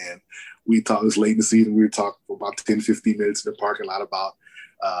Stewart. And we talked, it was late in the season. We were talking for about 10, 15 minutes in the parking lot about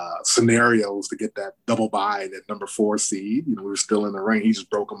scenarios to get that double bye, that number 4 seed. We were still in the ring. He just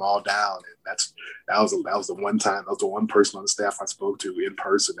broke them all down. And that was the one time, that was the one person on the staff I spoke to in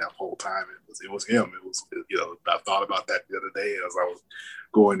person that whole time. It was him. It was, I thought about that the other day as I was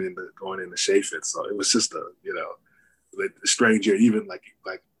going into Chaffetz. So it was just a strange year. Even like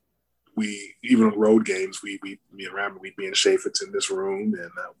even on road games, me and Rammer, we'd be in Chaffetz in this room and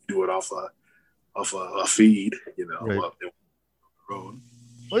do it off a feed, right. Up the road.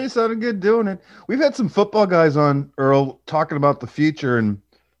 Well, you sounded good doing it. We've had some football guys on, Earl, talking about the future and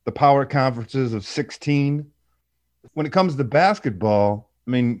the power conferences of 16. When it comes to basketball,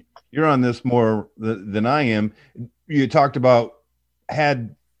 I mean, you're on this more than I am. You talked about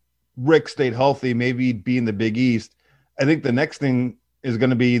had Rick stayed healthy, maybe he'd be in the Big East. I think the next thing is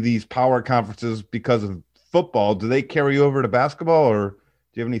going to be these power conferences because of football. Do they carry over to basketball, or do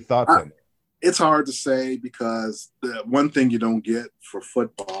you have any thoughts on that? It's hard to say because the one thing you don't get for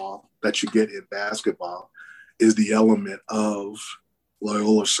football that you get in basketball is the element of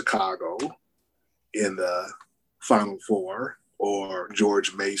Loyola Chicago in the Final Four, or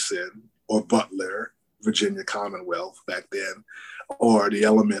George Mason or Butler, Virginia Commonwealth back then, or the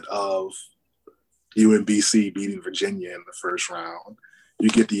element of UMBC beating Virginia in the first round. You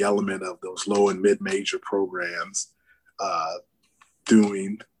get the element of those low and mid-major programs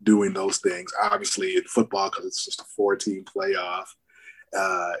doing those things. Obviously in football, because it's just a 4-team playoff,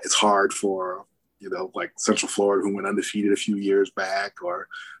 it's hard for like Central Florida, who went undefeated a few years back, or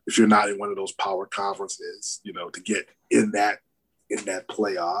if you're not in one of those power conferences, to get in that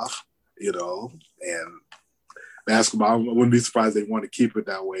playoff, and basketball, I wouldn't be surprised they want to keep it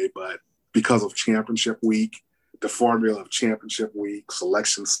that way, but because of championship week, the formula of championship week,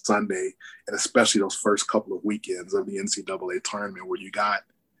 selection Sunday, and especially those first couple of weekends of the NCAA tournament where you got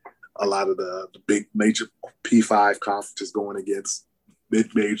a lot of the big major P5 conferences going against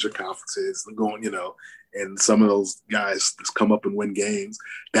mid-major conferences and going, and some of those guys just come up and win games.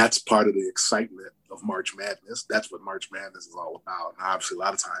 That's part of the excitement of March Madness. That's what March Madness is all about. And obviously a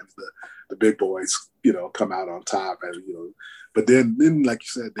lot of times the big boys, come out on top and, but then like you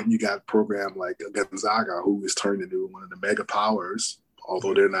said, then you got a program like Gonzaga, who is turned into one of the mega powers,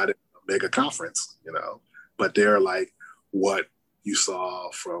 although they're not in a mega conference, but they're like what you saw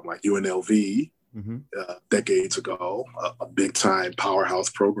from like UNLV decades ago, a big time powerhouse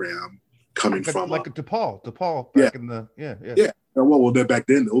program coming from like a DePaul back in the yeah. Well, back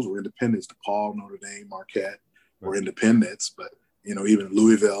then those were independents. DePaul, Notre Dame, Marquette were independents, but even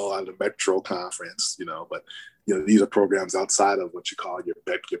Louisville out of the Metro Conference, but these are programs outside of what you call your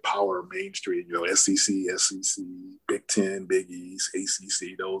power mainstream, SEC, Big Ten, Big East,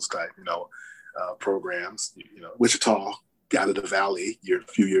 ACC, those type, programs. Wichita out of the Valley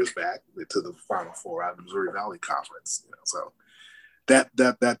a few years back to the Final Four out of the Missouri Valley Conference. So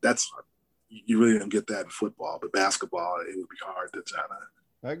that's you really don't get that in football, but basketball, it would be hard to try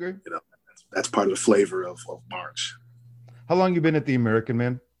to. I agree. That's part of the flavor of March. How long you been at the American,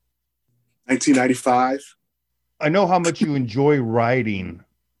 man? 1995. I know how much you enjoy writing.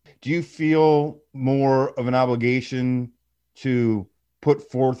 Do you feel more of an obligation to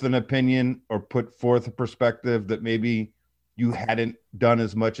put forth an opinion or put forth a perspective that maybe you hadn't done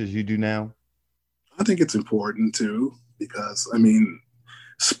as much as you do now? I think it's important too, because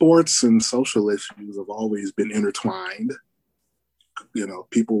sports and social issues have always been intertwined.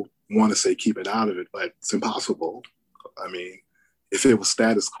 People want to say keep it out of it, but it's impossible. If it was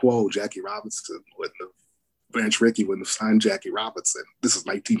status quo, Jackie Robinson wouldn't have, Branch Rickey wouldn't have signed Jackie Robinson. This is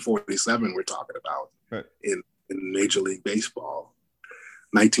 1947 we're talking about, right, in Major League Baseball.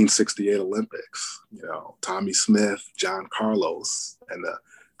 1968 Olympics, Tommy Smith, John Carlos, and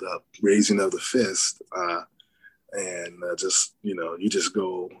the raising of the fist. You just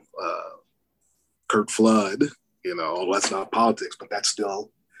go Curt Flood, that's not politics, but that's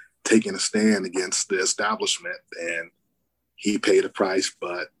still taking a stand against the establishment. And he paid a price,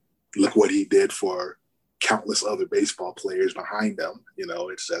 but look what he did for countless other baseball players behind him.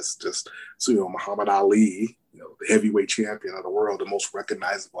 It's just Muhammad Ali, the heavyweight champion of the world, the most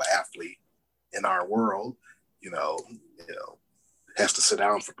recognizable athlete in our world, has to sit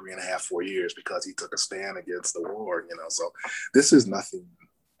down for 3.5, 4 years because he took a stand against the war, So this is nothing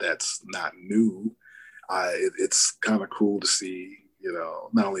that's not new. It's kind of cool to see,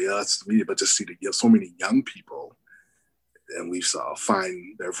 not only us, me, but just see so many young people, and we saw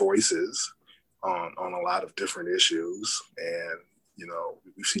find their voices on a lot of different issues. And,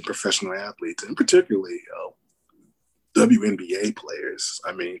 we've seen professional athletes, and particularly WNBA players.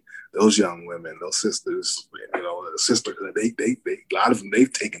 Those young women, those sisters, sisterhood, they a lot of them,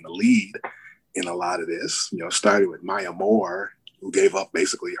 they've taken the lead in a lot of this, starting with Maya Moore, who gave up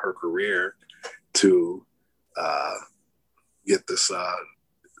basically her career to get this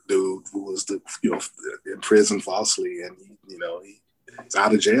dude who was in prison falsely, and he's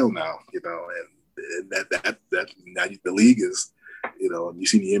out of jail now, and that now the league is, you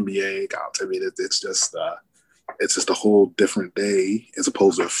see the NBA accounts. It's just a whole different day as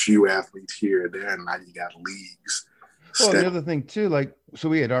opposed to a few athletes here and there, and now you got leagues. Well, the other thing too, so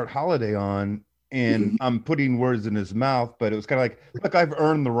we had Art Holiday on, and mm-hmm. I'm putting words in his mouth, but it was kind of like, look, I've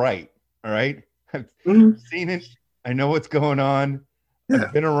earned the right. All right. I've mm-hmm. seen it. I know what's going on. Yeah.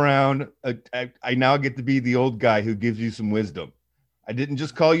 I've been around. I now get to be the old guy who gives you some wisdom. I didn't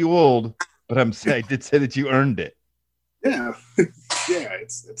just call you old, but I did say that you earned it. Yeah. Yeah.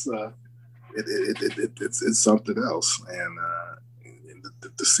 It's something else. And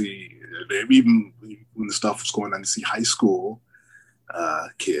to see, even when the stuff was going on, to see high school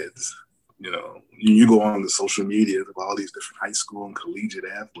kids, you go on the social media of all these different high school and collegiate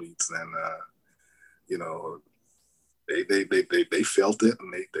athletes, and they felt it,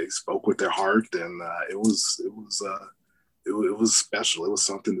 and they spoke with their heart, and it was special. It was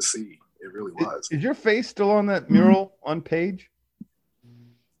something to see. It really was. Is your face still on that mural on Page?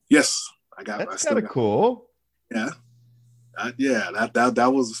 Yes, I got. That's kind of cool. Yeah,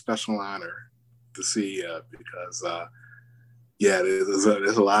 that was a special honor to see because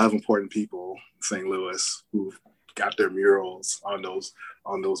there's a lot of important people in St. Louis who've got their murals on those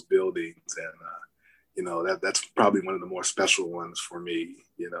buildings, and that's probably one of the more special ones for me.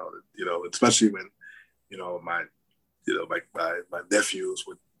 Especially when my nephews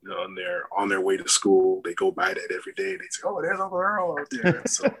would. On their way to school, they go by that every day. They say, "Oh, there's Uncle Earl out there."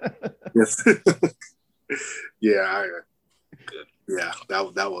 So, yes, that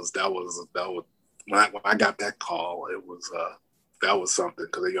was when I got that call. It was that was something,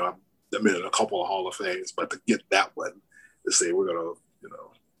 because I'm in a couple of Hall of Fames, but to get that one to say we're gonna,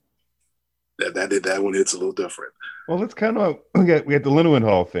 that one hits a little different. Well, it's kind of we got the Linneman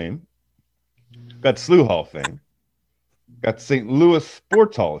Hall of Fame, got SLU Hall of Fame. Got the St. Louis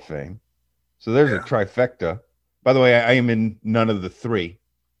Sports Hall of Fame. So there's a trifecta. By the way, I am in none of the three.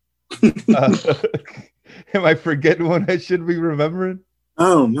 Am I forgetting one I should be remembering?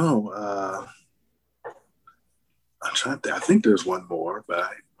 Oh, no. I'm trying to, I think there's one more,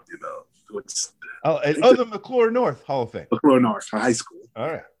 but the McClure North Hall of Fame. McClure North, high school. All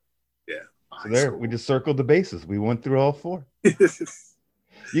right. Yeah. So there, we just circled the bases. We went through all four.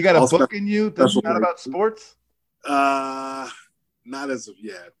 You got a book in you that's not about sports? Not as of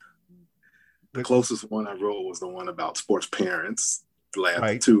yet. The closest one I wrote was the one about sports parents. The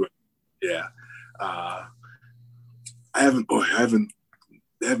last two. Yeah. I haven't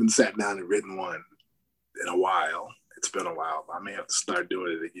sat down and written one in a while. It's been a while. I may have to start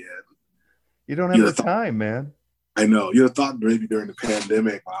doing it again. You don't have the time, man. I know. You'd have thought maybe during the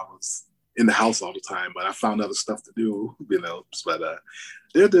pandemic when I was in the house all the time, but I found other stuff to do, But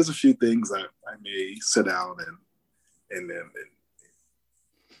there's a few things I may sit down and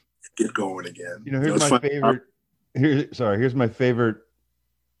get going again. Here's my favorite. Here's my favorite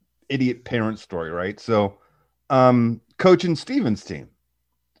idiot parent story. Right, so, coaching Steven's team.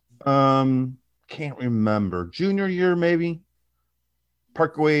 Can't remember, junior year maybe.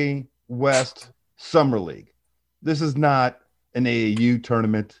 Parkway West Summer League. This is not an AAU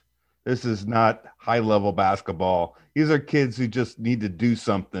tournament. This is not high-level basketball. These are kids who just need to do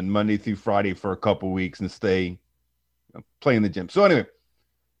something Monday through Friday for a couple weeks and stay play in the gym. So anyway,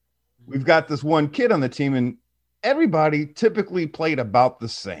 we've got this one kid on the team, and everybody typically played about the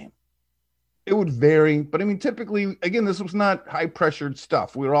same. It would vary, but I mean, typically, again, this was not high-pressured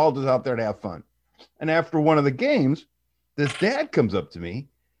stuff. We were all just out there to have fun. And after one of the games, this dad comes up to me,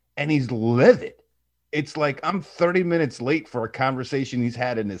 and he's livid. It's like I'm 30 minutes late for a conversation he's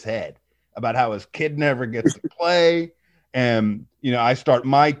had in his head about how his kid never gets to play. And, I start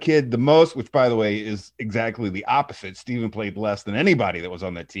my kid the most, which, by the way, is exactly the opposite. Steven played less than anybody that was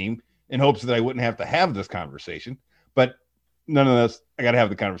on that team in hopes that I wouldn't have to have this conversation. But nonetheless, I got to have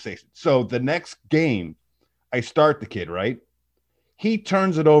the conversation. So the next game, I start the kid, right? He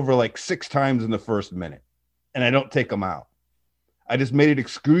turns it over like 6 times in the first minute, and I don't take him out. I just made it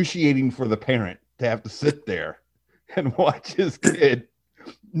excruciating for the parent to have to sit there and watch his kid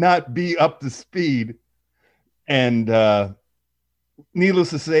not be up to speed. And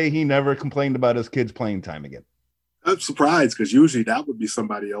needless to say, he never complained about his kids' playing time again. I'm surprised because usually that would be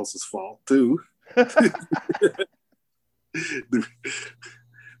somebody else's fault too. But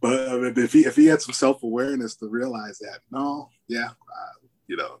if he had some self-awareness to realize that,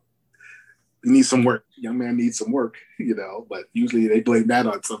 he needs some work. Young man needs some work, but usually they blame that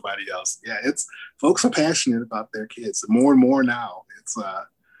on somebody else. Yeah, folks are passionate about their kids more and more now. It's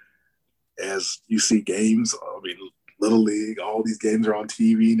as you see games, Little League, all these games are on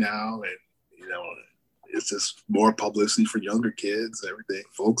TV now, and it's just more publicity for younger kids. Everything,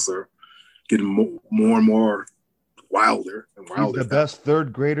 folks are getting more and more wilder and wilder. He's the best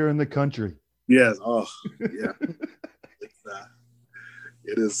third grader in the country. Yes. Oh, yeah.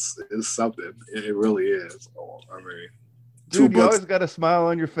 It is something. It really is. Dude, you always got a smile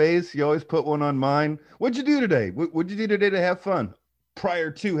on your face. You always put one on mine. What'd you do today? What'd you do today to have fun?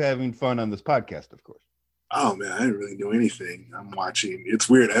 Prior to having fun on this podcast, of course. Oh, man, I didn't really do anything. I'm watching. It's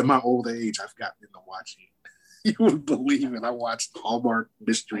weird. At my old age, I've gotten into watching. You wouldn't believe it. I watch Hallmark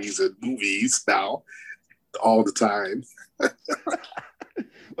mysteries and movies now all the time.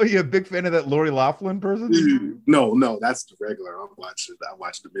 Are you a big fan of that Lori Loughlin person? No, that's the regular. I watch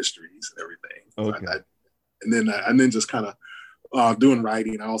the mysteries and everything. Okay. And then just kind of doing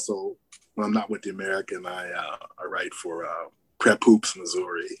writing. Also, when I'm not with the American, I write for Prep Hoops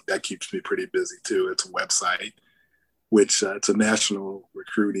Missouri. That keeps me pretty busy too. It's a website, which it's a national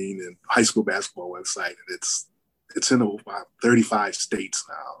recruiting and high school basketball website, and it's in about 35 states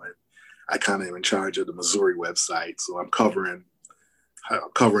now. And I kind of am in charge of the Missouri website, so I'm covering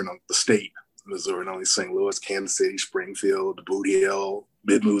the state of Missouri, not only St. Louis, Kansas City, Springfield, Boot Hill,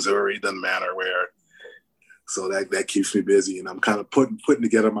 Mid-Missouri, doesn't matter where. So that keeps me busy, and I'm kind of putting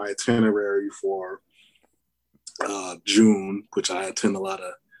together my itinerary for June, which I attend a lot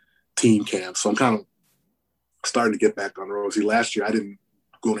of team camps. So I'm kind of starting to get back on the road. See, last year I didn't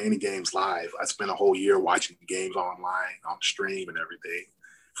go to any games live. I spent a whole year watching games online, on stream and everything,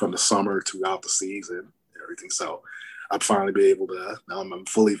 from the summer throughout the season and everything. So I'm finally be able to, now I'm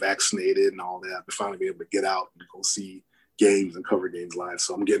fully vaccinated and all that, I'm finally be able to get out and go see games and cover games live.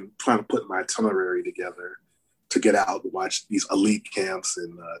 So I'm trying to put my itinerary together to get out and watch these elite camps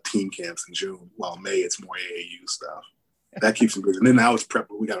and team camps in June. While May, it's more AAU stuff. That keeps me busy. And then now it's prep.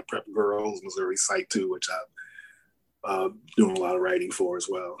 We got a Prep Girls Missouri site too, which I'm doing a lot of writing for as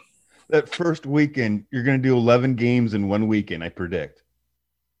well. That first weekend, you're going to do 11 games in one weekend, I predict.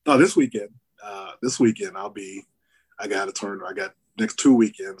 Oh, this weekend I got a tournament. I got next 2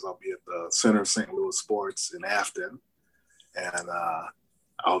 weekends. I'll be at the Center of St. Louis Sports in Afton, and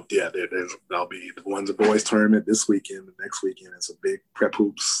I'll be the ones the boys tournament this weekend. The next weekend is a big Prep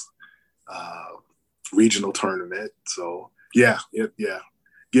Hoops regional tournament. So yeah,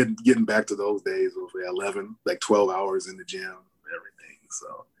 getting back to those days of 12 hours in the gym and everything.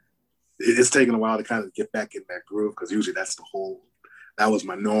 So it's taken a while to kind of get back in that groove, because usually that was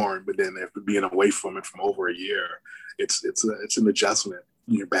my norm. But then after being away from it from over a year, it's an adjustment.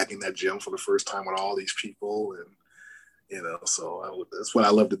 You're back in that gym for the first time with all these people, and so that's what I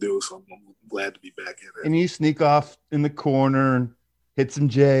love to do. So I'm glad to be back in it. And you sneak off in the corner and hit some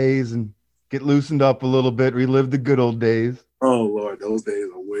J's and get loosened up a little bit, relive the good old days. Oh Lord, those days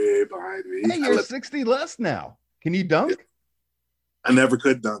are way behind me. Hey, you're 60 less now. Can you dunk? I never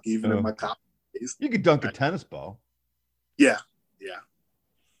could dunk, even in my college days. You could dunk a tennis ball. Yeah.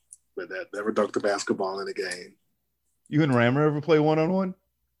 But that never dunked a basketball in a game. You and Rammer ever play one-on-one?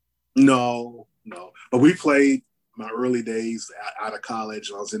 No. But we played my early days out of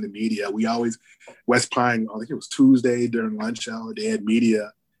college. I was in the media. We always, West Pine, I think it was Tuesday during lunch hour, they had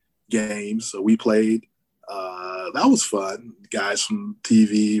media games. So we played. That was fun. Guys from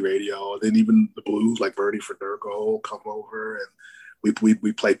TV, radio, and then even the Blues like Bernie Federko come over, and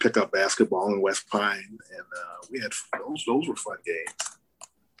we played pickup basketball in West Pine, and we had those were fun games.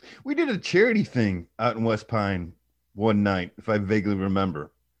 We did a charity thing out in West Pine one night, if I vaguely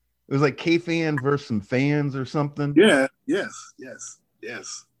remember. It was like K-Fan versus some fans or something. Yeah, yes.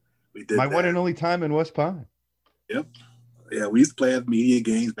 We did My that. one and only time in West Pine. Yep. Yeah, we used to play at media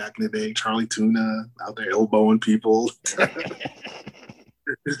games back in the day. Charlie Tuna out there elbowing people.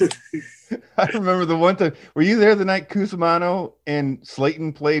 I remember the one time. Were you there the night Cusimano and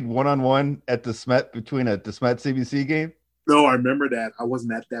Slayton played one-on-one at the Smet between a DeSmet CBC game? No, I remember that. I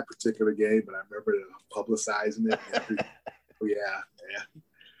wasn't at that particular game, but I remember publicizing it. Yeah,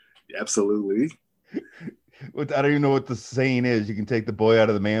 absolutely. I don't even know what the saying is. You can take the boy out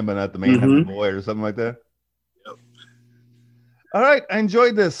of the man, but not the man out of the boy, or something like that. Yep. All right, I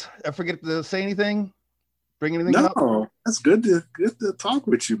enjoyed this. I forget to say anything. Bring anything up? No, that's good to talk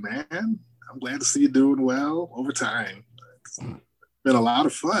with you, man. I'm glad to see you doing well over time. It's been a lot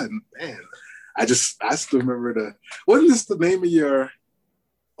of fun, man. I still remember wasn't this the name of your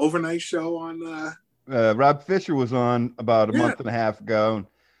overnight show on? Rob Fisher was on about a month and a half ago. And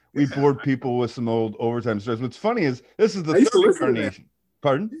we bored people with some old overtime stories. What's funny is this is the third incarnation.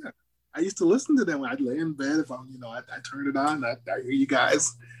 Pardon? Yeah, I used to listen to them when I'd lay in bed. If I'm, I turn it on. I hear you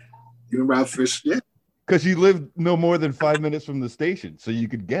guys. Even Rob Fisher, yeah. Because you lived no more than 5 minutes from the station, so you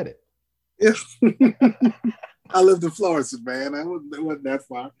could get it. Yeah. I lived in Florence, man. It wasn't that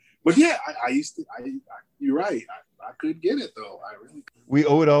far. But yeah, I used to. You're right. I could get it though. I really could. We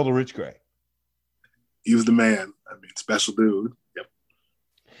owe it all to Rich Gray. He was the man. I mean, special dude. Yep.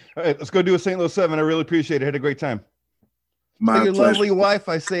 All right, let's go do a St. Louis 7. I really appreciate it. I had a great time. My Tell your pleasure. lovely wife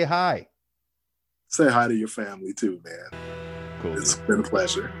I say hi. Say hi to your family too, man. Cool. It's been a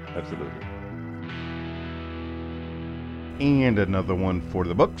pleasure. Absolutely. And another one for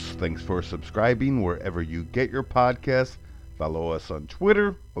the books. Thanks for subscribing wherever you get your podcasts. Follow us on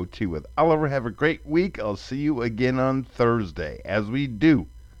Twitter, OT with Oliver. Have a great week. I'll see you again on Thursday, as we do.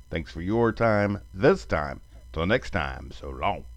 Thanks for your time this time. Till next time, so long.